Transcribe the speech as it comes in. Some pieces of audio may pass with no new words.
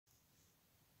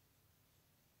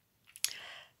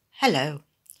Hello,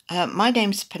 my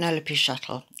name's Penelope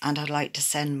Shuttle, and I'd like to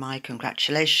send my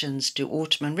congratulations to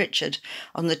Autumn and Richard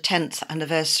on the 10th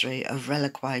anniversary of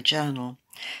Reliquae Journal.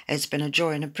 It's been a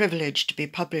joy and a privilege to be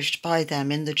published by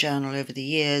them in the journal over the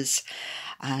years,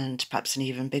 and perhaps an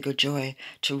even bigger joy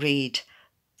to read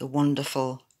the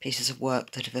wonderful pieces of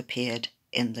work that have appeared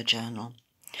in the journal.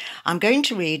 I'm going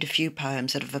to read a few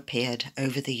poems that have appeared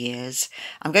over the years.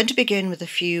 I'm going to begin with a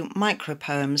few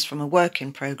micro-poems from a work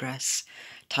in progress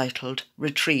titled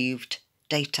Retrieved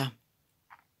Data.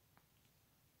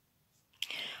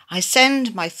 I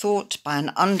send my thought by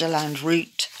an underland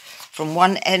route from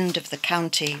one end of the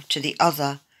county to the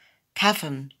other,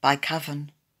 cavern by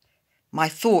cavern. My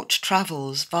thought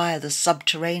travels via the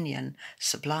subterranean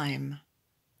sublime.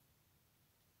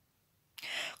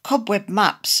 Cobweb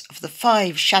maps of the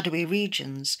 5 shadowy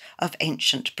regions of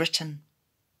ancient Britain.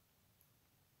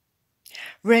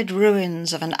 Red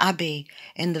ruins of an abbey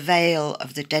in the veil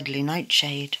of the deadly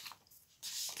nightshade.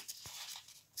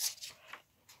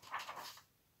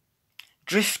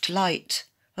 Drift light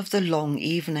of the long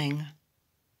evening.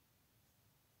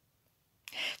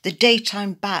 The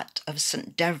daytime bat of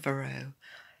St. Devereux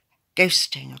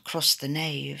ghosting across the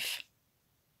nave.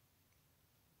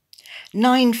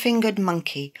 9-fingered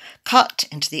monkey cut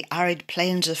into the arid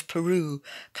plains of Peru,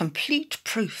 complete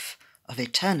proof of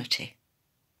eternity.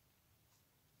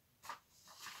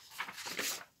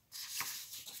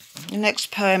 The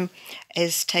next poem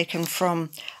is taken from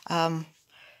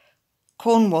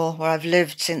Cornwall, where I've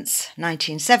lived since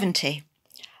 1970,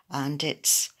 and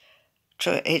it's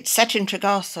set in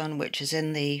Tregarthen, which is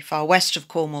in the far west of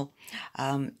Cornwall,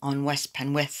 on West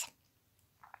Penwith.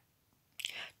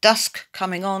 Dusk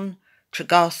coming on,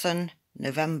 Tregarthen,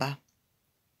 November.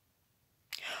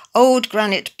 Old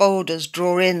granite boulders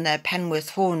draw in their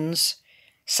Penwith horns,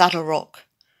 saddle rock,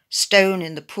 stone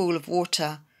in the pool of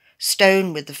water,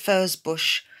 stone with the furze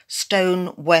bush,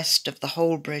 stone west of the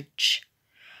Hole Bridge.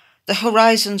 The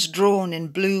horizons drawn in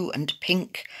blue and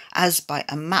pink as by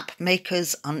a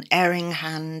map-maker's unerring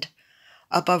hand.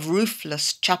 Above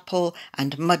roofless chapel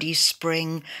and muddy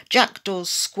spring, jackdaws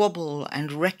squabble and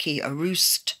recce a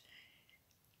roost.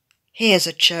 Here's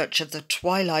a church of the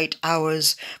twilight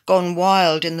hours, gone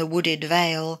wild in the wooded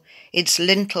vale, its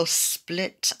lintel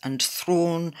split and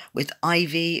thrawn with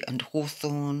ivy and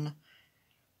hawthorn.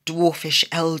 Dwarfish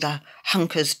elder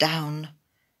hunkers down.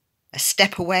 A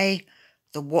step away,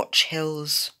 the watch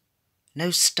hills,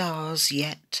 no stars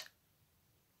yet.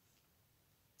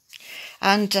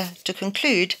 And to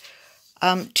conclude,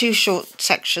 2 short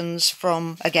sections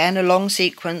from, again, a long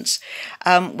sequence,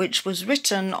 which was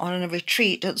written on a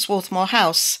retreat at Swarthmore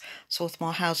House.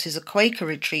 Swarthmore House is a Quaker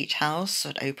retreat house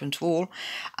open to all,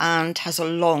 and has a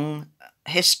long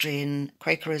history in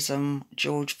Quakerism.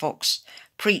 George Fox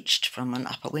preached from an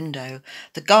upper window.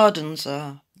 The gardens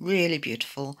are really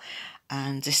beautiful,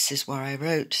 and this is where I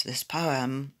wrote this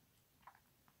poem.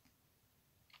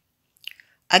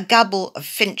 A gabble of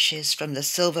finches from the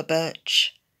silver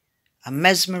birch, a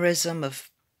mesmerism of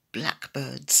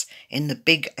blackbirds in the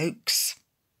big oaks.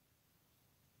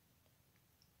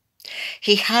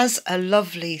 He has a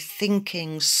lovely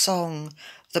thinking song,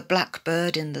 the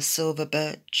blackbird in the silver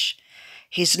birch.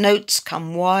 His notes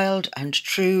come wild and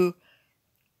true,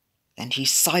 then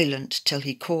he's silent till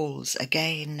he calls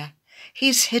again.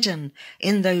 He's hidden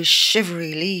in those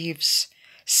shivery leaves,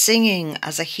 singing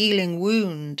as a healing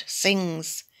wound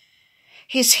sings.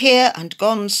 His here and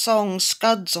gone song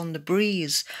scuds on the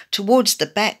breeze towards the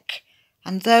beck,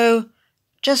 and though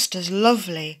just as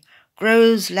lovely,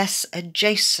 grows less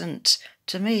adjacent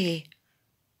to me,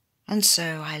 and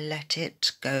so I let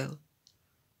it go.